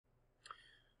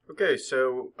Okay,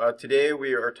 so today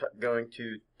we are going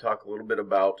to talk a little bit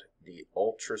about the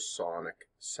ultrasonic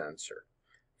sensor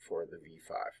for the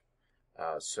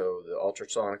V5. So the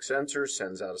ultrasonic sensor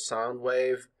sends out a sound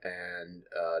wave, and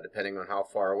depending on how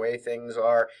far away things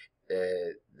are,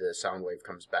 the sound wave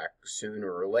comes back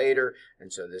sooner or later,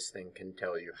 and so this thing can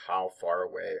tell you how far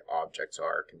away objects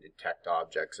are, can detect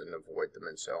objects and avoid them,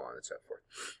 and so on and so forth.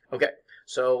 Okay,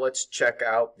 so let's check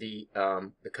out the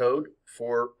code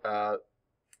for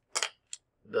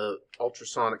the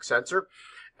ultrasonic sensor.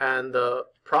 And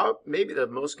maybe the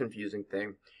most confusing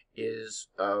thing is,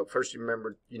 first,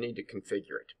 remember, you need to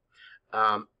configure it.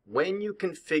 When you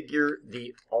configure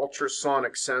the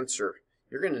ultrasonic sensor,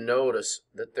 you're going to notice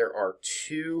that there are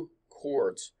two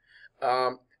cords.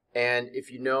 And if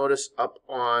you notice up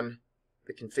on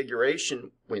the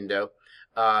configuration window,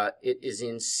 it is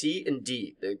in C and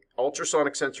D. The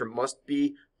ultrasonic sensor must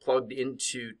be plugged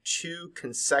into two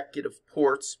consecutive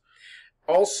ports.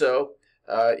 Also,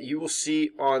 you will see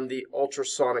on the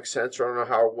ultrasonic sensor, I don't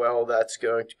know how well that's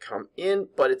going to come in,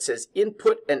 but it says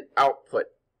input and output.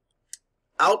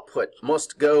 Output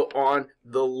must go on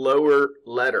the lower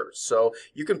letters. So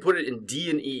you can put it in D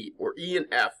and E, or E and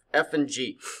F, F and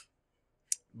G.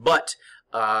 But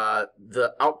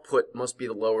the output must be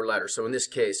the lower letter. So in this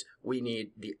case, we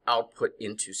need the output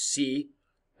into C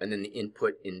and then the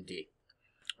input in D.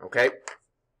 Okay?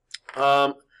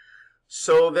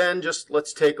 So then just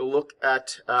let's take a look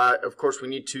at, of course, we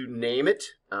need to name it,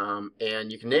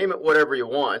 and you can name it whatever you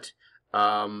want,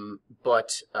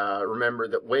 but remember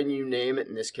that when you name it,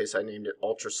 in this case I named it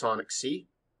Ultrasonic C,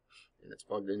 and it's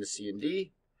plugged into C and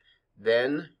D.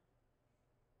 Then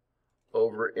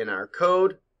over in our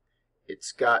code,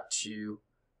 it's got to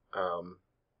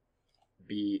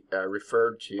be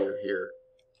referred to here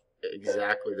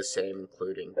exactly the same,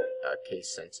 including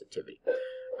case sensitivity.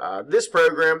 This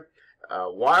program,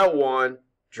 while one,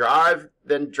 drive,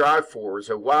 then drive forward.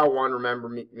 So while one, remember,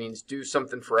 means do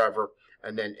something forever,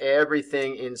 and then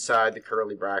everything inside the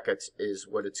curly brackets is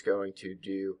what it's going to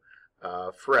do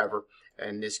forever.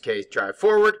 In this case, drive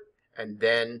forward, and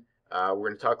then we're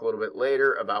going to talk a little bit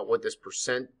later about what this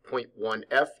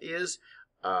 %.1F is.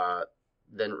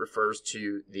 Then it refers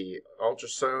to the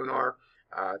ultrasonar.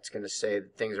 It's going to say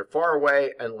that things are far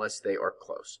away unless they are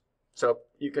close. So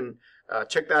you can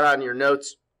check that out in your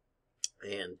notes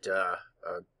and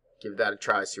give that a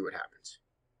try, see what happens.